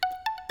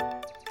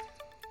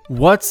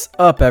What's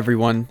up,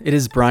 everyone? It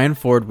is Brian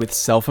Ford with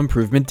Self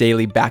Improvement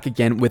Daily back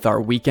again with our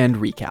weekend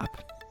recap.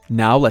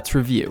 Now let's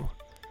review.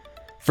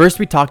 First,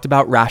 we talked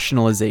about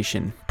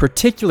rationalization,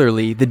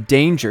 particularly the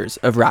dangers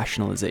of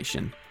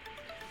rationalization.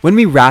 When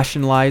we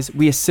rationalize,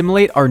 we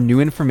assimilate our new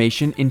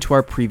information into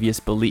our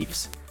previous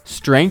beliefs,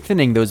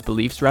 strengthening those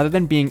beliefs rather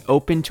than being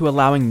open to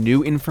allowing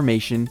new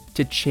information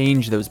to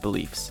change those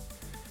beliefs.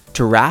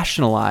 To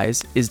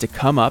rationalize is to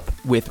come up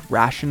with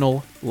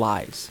rational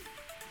lies.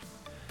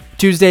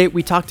 Tuesday,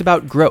 we talked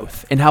about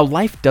growth and how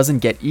life doesn't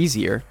get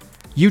easier,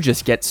 you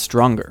just get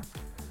stronger.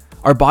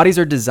 Our bodies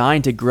are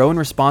designed to grow in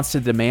response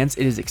to the demands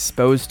it is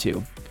exposed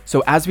to.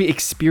 So as we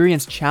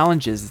experience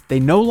challenges,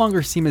 they no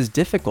longer seem as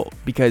difficult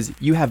because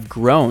you have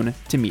grown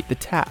to meet the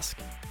task.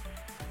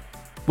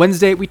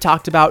 Wednesday, we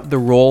talked about the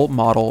role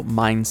model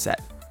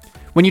mindset.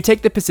 When you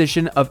take the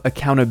position of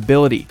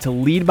accountability to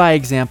lead by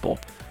example,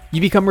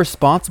 you become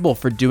responsible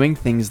for doing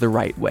things the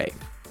right way.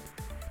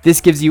 This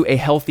gives you a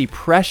healthy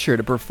pressure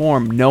to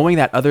perform, knowing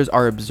that others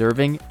are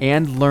observing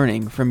and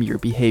learning from your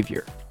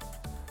behavior.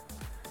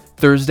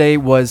 Thursday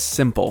was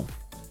simple.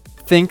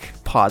 Think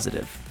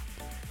positive.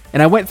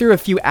 And I went through a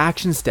few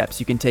action steps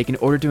you can take in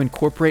order to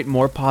incorporate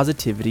more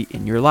positivity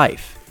in your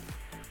life.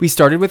 We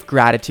started with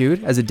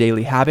gratitude as a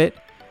daily habit,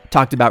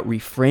 talked about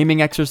reframing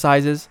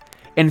exercises,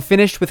 and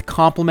finished with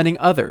complimenting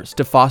others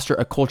to foster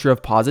a culture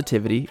of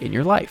positivity in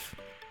your life.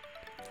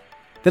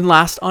 Then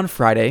last, on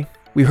Friday,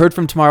 we heard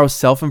from tomorrow's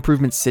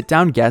self-improvement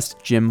sit-down guest,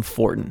 Jim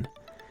Fortin.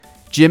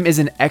 Jim is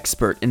an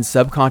expert in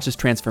subconscious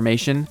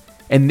transformation,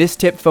 and this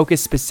tip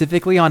focused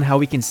specifically on how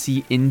we can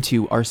see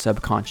into our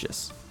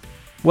subconscious.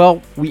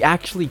 Well, we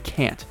actually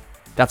can't.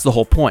 That's the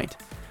whole point.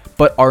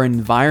 But our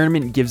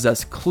environment gives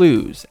us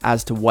clues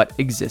as to what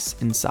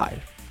exists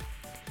inside.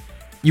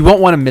 You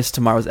won't want to miss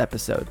tomorrow's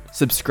episode.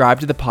 Subscribe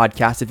to the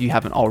podcast if you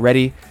haven't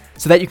already,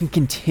 so that you can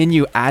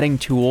continue adding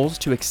tools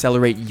to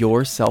accelerate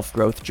your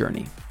self-growth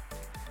journey.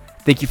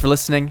 Thank you for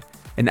listening,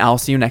 and I'll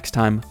see you next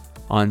time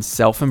on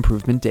Self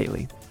Improvement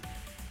Daily.